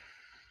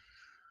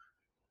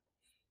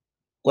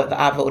 Whether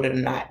I voted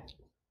or not,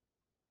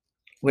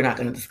 we're not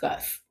going to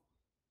discuss.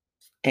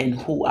 And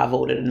who I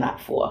voted or not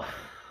for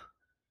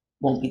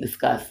won't be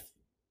discussed.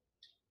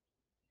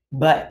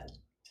 But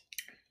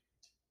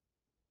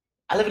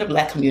I live in a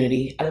Black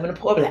community. I live in a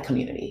poor Black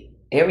community.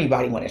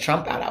 Everybody wanted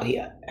Trump out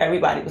here.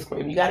 Everybody was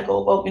screaming, you got to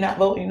go vote. You're not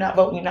voting. You're not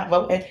voting. You're not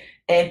voting.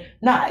 And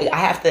I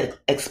have to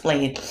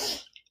explain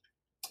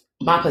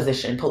my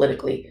position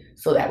politically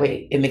so that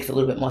way it makes a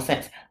little bit more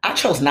sense. I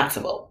chose not to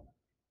vote.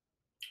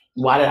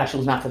 Why did I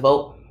choose not to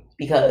vote?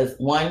 Because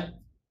one,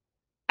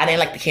 I didn't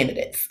like the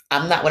candidates.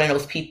 I'm not one of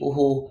those people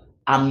who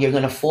you're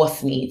going to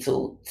force me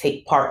to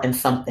take part in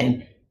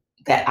something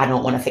that I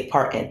don't want to take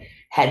part in.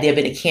 Had there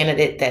been a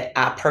candidate that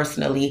I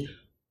personally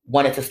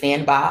wanted to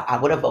stand by, I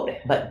would have voted.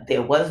 But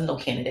there was no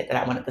candidate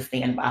that I wanted to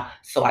stand by,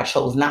 so I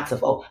chose not to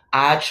vote.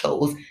 I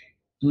chose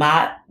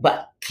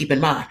but keep in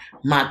mind,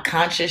 my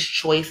conscious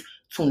choice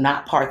to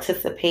not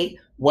participate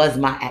was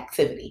my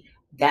activity.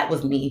 That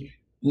was me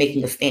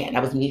making a stand.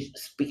 That was me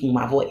speaking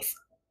my voice.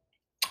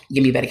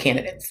 Give me better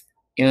candidates.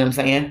 You know what I'm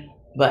saying?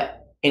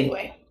 But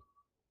anyway,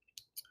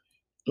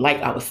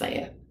 like I was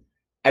saying,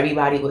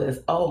 everybody was,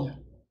 oh,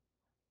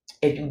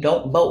 if you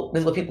don't vote,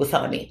 this is what people were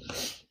telling me.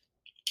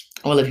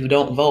 Well, if you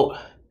don't vote,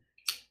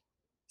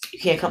 you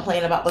can't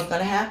complain about what's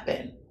going to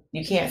happen.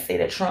 You can't say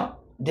that Trump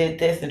did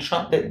this and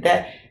Trump did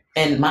that.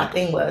 And my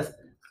thing was,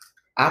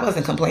 I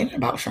wasn't complaining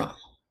about Trump.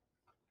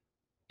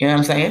 You know what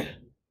I'm saying?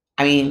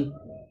 I mean,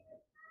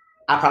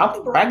 I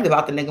probably bragged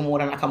about the nigga more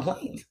than I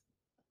complained.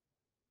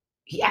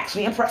 He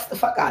actually impressed the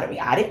fuck out of me.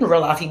 I didn't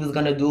realize he was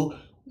going to do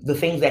the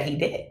things that he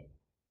did.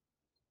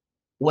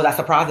 Was I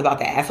surprised about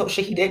the asshole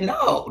shit he did?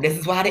 No. This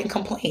is why I didn't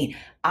complain.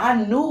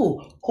 I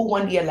knew who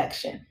won the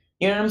election.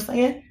 You know what I'm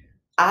saying?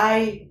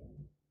 I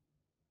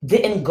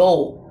didn't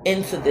go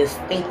into this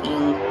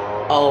thinking,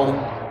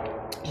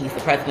 oh, he's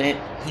the president.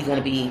 He's going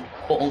to be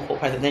quote unquote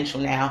presidential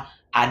now.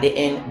 I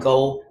didn't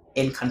go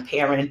in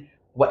comparing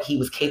what he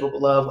was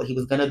capable of, what he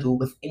was going to do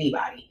with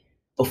anybody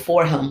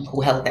before him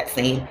who held that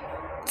same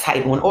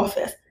title in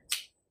office.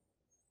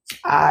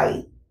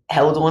 I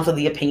held on to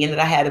the opinion that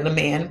I had of the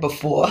man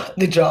before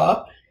the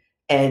job.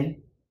 And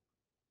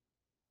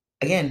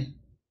again,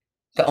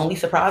 the only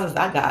surprises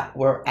I got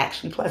were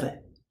actually pleasant.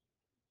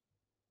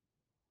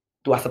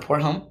 Do I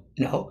support him?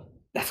 No.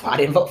 That's why I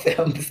didn't vote for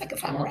him the second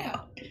time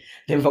around.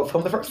 Didn't vote for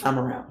him the first time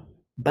around.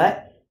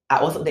 But I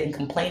also didn't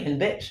complain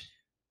and bitch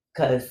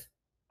because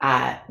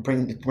I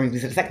bring me to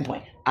the second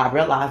point. I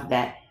realized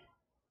that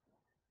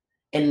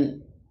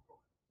in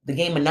the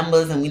game of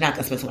numbers, and we're not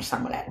gonna spend so much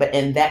time on that, but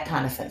in that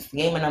kind of sense, the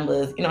game of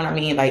numbers, you know what I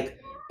mean? Like,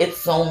 it's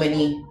so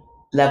many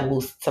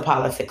levels to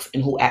politics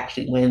and who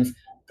actually wins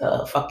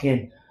the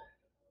fucking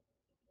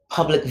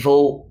public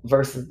vote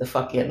versus the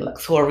fucking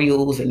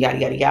electorals and yada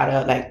yada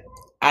yada. Like,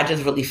 I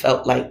just really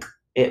felt like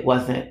it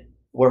wasn't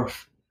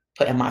worth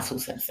putting my 2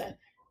 cents in.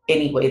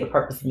 Anyway, the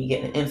purpose of me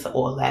getting into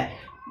all that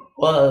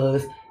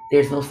was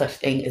there's no such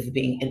thing as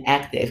being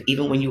inactive.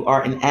 Even when you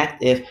are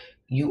inactive,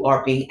 you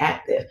are being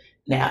active.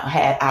 Now,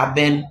 had I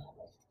been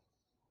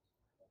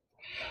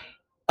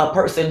a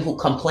person who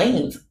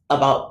complains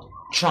about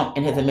Trump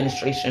and his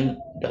administration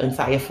the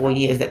entire 4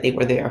 years that they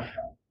were there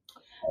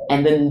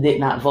and then did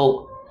not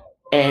vote,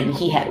 and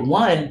he had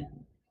won,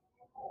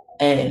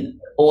 and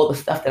all the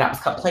stuff that I was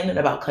complaining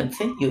about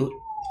continued,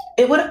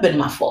 it would have been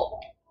my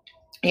fault.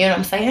 You know what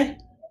I'm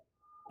saying?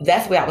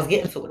 That's where I was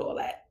getting to with all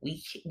that.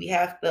 We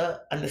have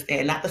to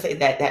understand, not to say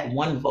that that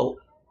one vote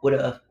would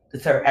have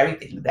deterred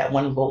everything, but that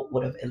one vote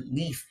would have at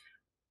least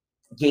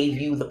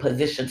gave you the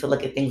position to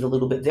look at things a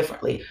little bit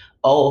differently.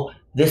 Oh,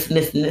 this and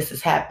this and this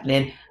is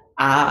happening.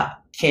 I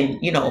can,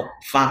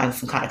 find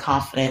some kind of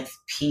confidence,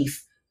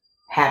 peace,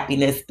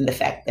 happiness in the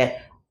fact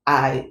that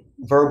I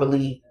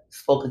verbally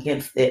spoke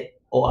against it,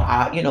 or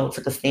I,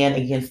 took a stand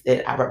against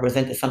it. I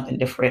represented something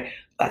different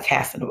by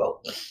casting a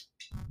vote.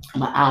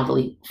 I don't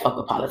really fuck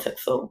with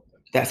politics, so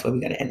that's where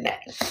we're gonna end that.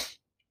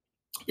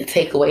 The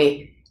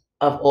takeaway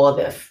of all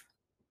this,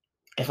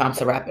 if I'm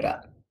to wrap it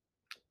up,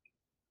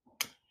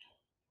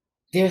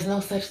 there's no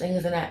such thing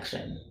as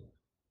inaction.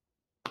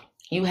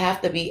 You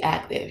have to be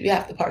active. You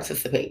have to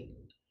participate.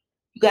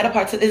 You got to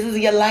participate. This is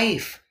your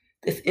life.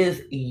 This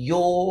is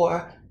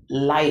your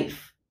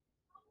life.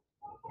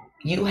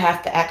 You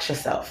have to ask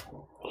yourself,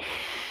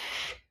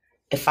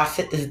 if I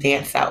sit this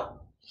dance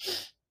out,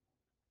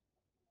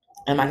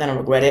 am I going to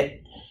regret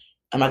it?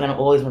 Am I going to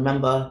always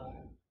remember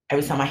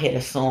every time I hear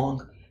the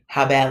song,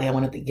 how badly I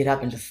wanted to get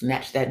up and just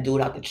snatch that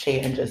dude out the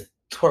chair and just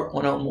twerk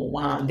on him or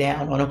wind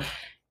down on him?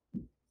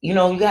 You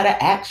got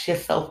to ask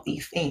yourself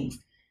these things.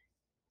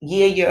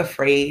 Yeah, you're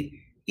afraid.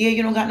 Yeah,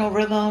 you don't got no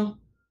rhythm.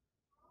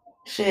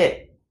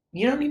 Shit,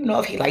 you don't even know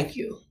if he like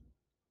you.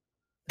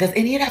 Does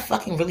any of that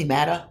fucking really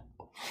matter?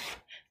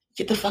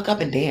 Get the fuck up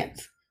and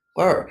dance.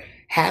 Or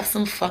have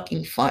some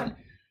fucking fun.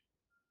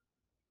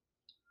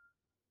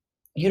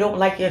 You don't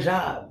like your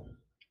job.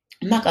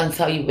 I'm not going to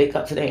tell you wake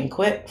up today and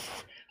quit.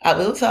 I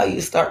will tell you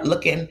start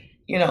looking,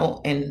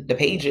 in the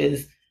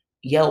pages,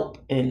 Yelp,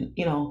 and,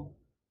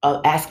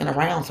 asking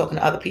around, talking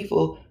to other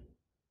people.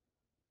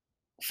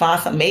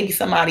 Find maybe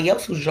somebody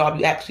else whose job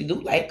you actually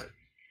do like.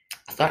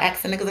 Start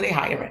asking niggas, are they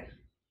hiring?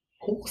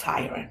 Who's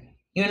hiring?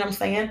 You know what I'm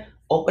saying?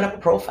 Open up a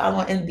profile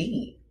on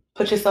Indeed.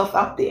 Put yourself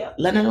out there.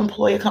 Let an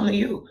employer come to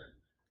you.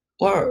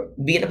 Or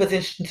be in a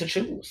position to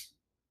choose.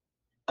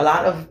 A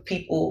lot of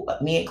people,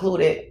 me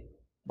included,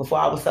 before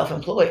I was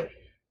self-employed,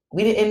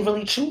 we didn't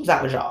really choose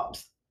our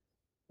jobs.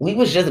 We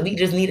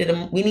just needed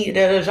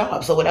a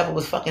job. So whatever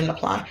was fucking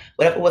applying,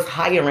 whatever was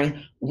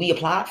hiring, we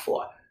applied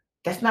for.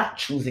 That's not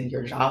choosing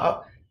your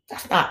job.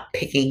 That's not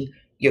picking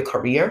your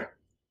career.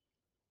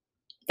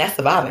 That's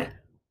surviving.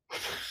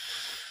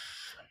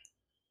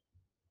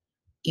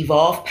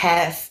 Evolve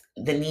past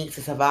the need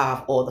to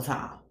survive all the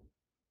time.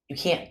 You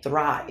can't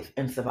thrive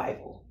in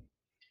survival.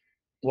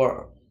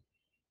 Or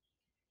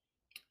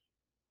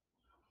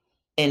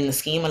in the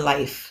scheme of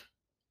life,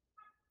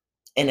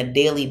 in a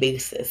daily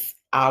basis,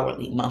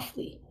 hourly,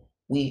 monthly,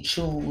 we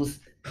choose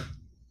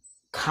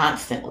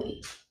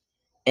constantly.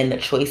 And the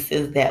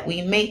choices that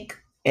we make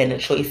and the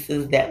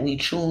choices that we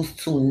choose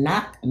to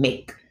not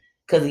make.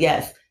 Because,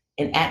 yes,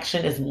 an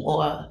action is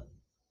more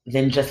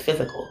than just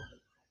physical.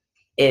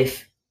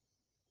 If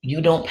you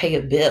don't pay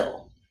a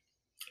bill,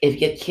 if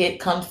your kid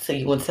comes to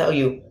you and tell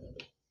you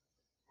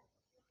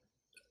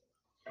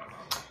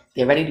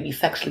they're ready to be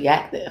sexually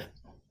active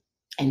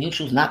and you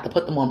choose not to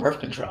put them on birth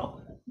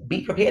control,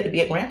 be prepared to be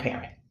a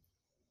grandparent.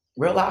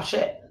 Real life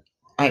shit.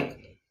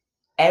 Like,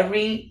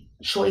 every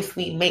choice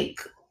we make,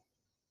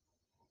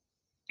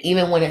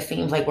 even when it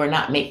seems like we're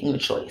not making the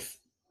choice,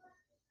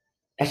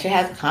 that shit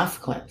has a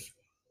consequence,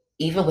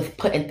 even with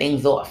putting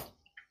things off.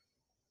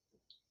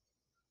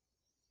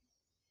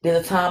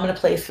 There's a time and a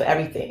place for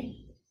everything.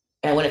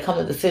 And when it comes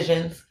to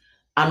decisions,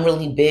 I'm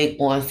really big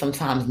on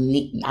sometimes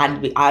I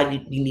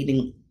be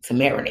needing to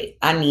marinate.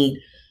 I need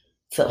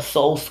to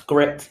soul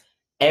script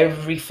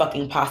every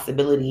fucking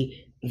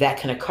possibility that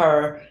can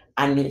occur.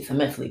 I need to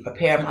mentally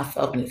prepare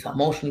myself. I need to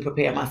emotionally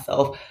prepare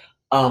myself.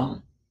 I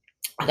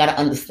got to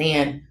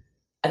understand.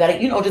 I got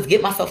to, just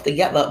get myself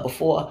together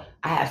before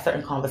I have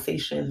certain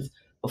conversations,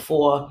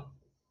 before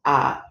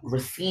I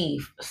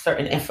receive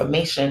certain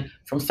information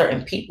from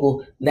certain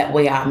people. That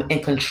way I'm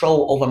in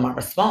control over my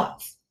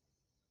response.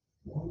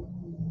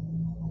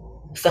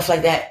 Stuff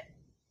like that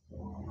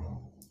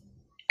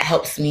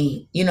helps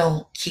me,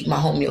 keep my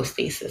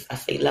homeostasis. I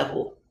stay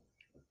level.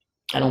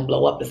 I don't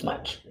blow up as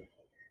much.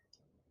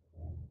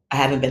 I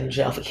haven't been to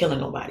jail for killing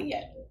nobody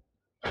yet.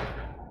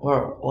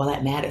 Or all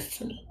that matters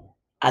to me.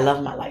 I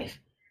love my life.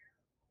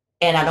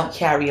 And I don't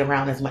carry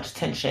around as much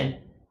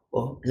tension.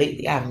 Well,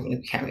 lately I haven't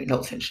really carried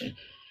no tension.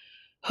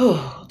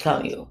 I'm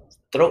telling you,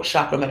 throat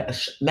chakra,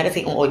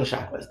 meditate on all your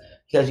chakras,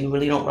 because you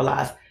really don't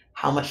realize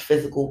how much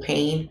physical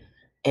pain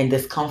and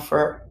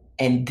discomfort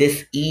and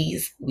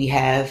dis-ease we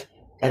have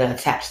that are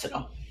attached to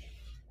them.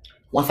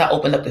 Once I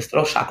opened up this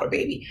throat chakra,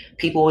 baby,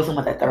 people always talk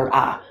about that third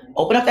eye.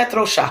 Open up that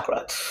throat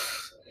chakra.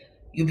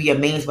 You'll be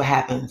amazed what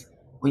happens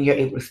when you're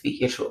able to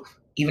speak your truth,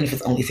 even if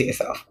it's only to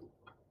yourself.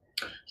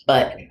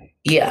 But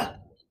yeah,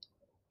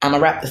 I'm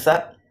gonna wrap this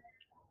up.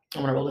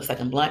 I'm gonna roll a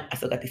second blunt. I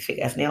still got these fake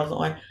ass nails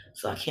on,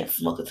 so I can't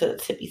smoke it to the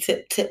tippy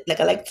tip like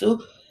I like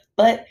to.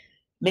 But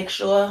make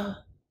sure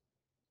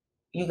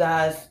you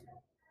guys,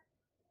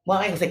 well,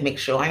 I ain't gonna say make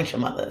sure, I ain't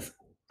your mothers,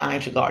 I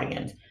ain't your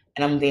guardians,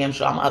 and I'm damn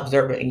sure I'm an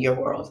observer in your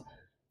world.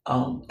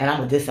 And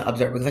I'm a distant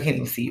observer because I can't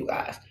even see you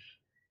guys.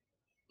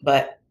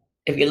 But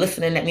if you're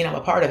listening, that means I'm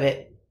a part of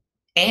it.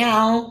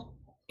 And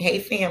hey,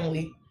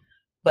 family.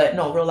 But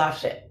no, real life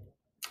shit.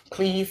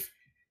 Please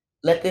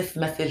let this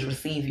message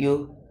receive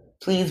you.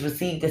 Please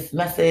receive this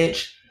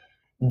message.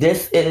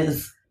 This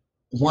is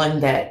one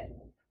that,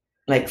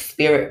 like,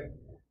 spirit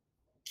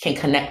can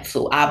connect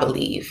to, I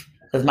believe,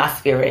 because my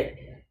spirit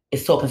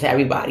is talking to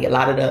everybody. A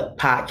lot of the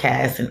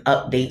podcasts and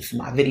updates,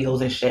 my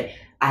videos and shit,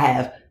 I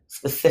have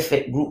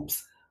specific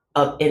groups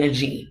of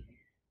energy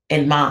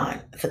in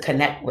mind to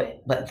connect with.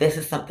 But this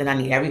is something I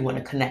need everyone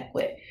to connect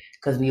with,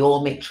 because we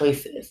all make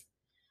choices.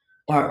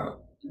 Or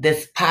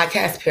this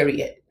podcast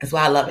period, that's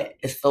why I love it.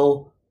 It's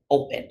so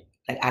open.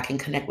 Like, I can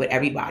connect with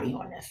everybody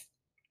on this.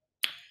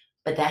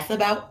 But that's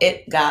about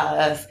it,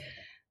 guys.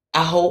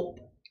 I hope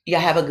y'all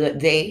have a good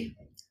day.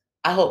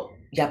 I hope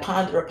y'all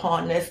ponder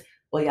upon this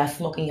while y'all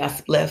smoking y'all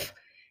spliff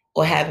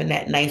or having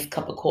that nice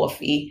cup of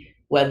coffee,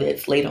 whether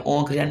it's later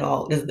on, because y'all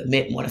know this is the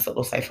mid-morning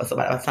solo cipher, so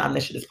by the time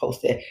this shit is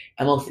posted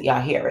and most of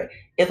y'all hear it,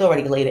 it's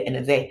already later in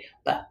the day.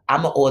 But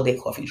I'm an all-day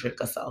coffee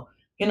drinker, so,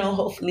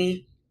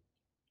 hopefully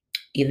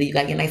either you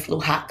got your nice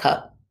little hot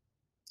cup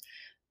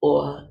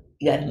or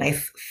you got a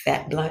nice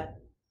fat blunt.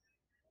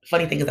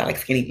 Funny thing is, I like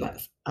skinny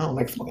blunts. I don't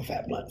like smoking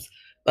fat blunts.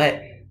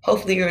 But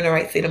hopefully you're in the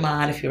right state of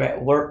mind. If you're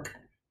at work,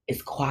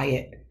 it's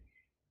quiet.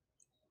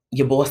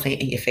 Your boss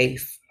ain't in your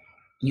face.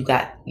 You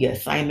got your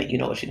assignment, you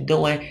know what you're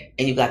doing,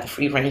 and you got the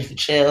free range to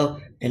chill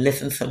and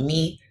listen to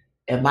me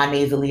and my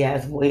nasally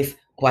ass voice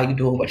while you're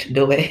doing what you're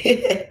doing.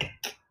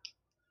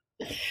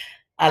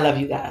 I love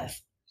you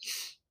guys.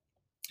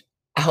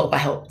 I hope I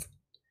helped.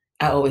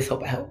 I always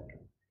hope I helped.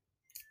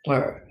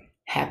 Or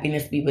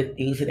happiness be with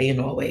you today and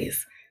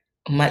always.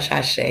 Much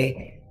ashe,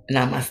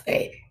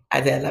 namaste.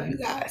 I did love you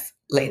guys.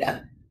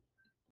 Later.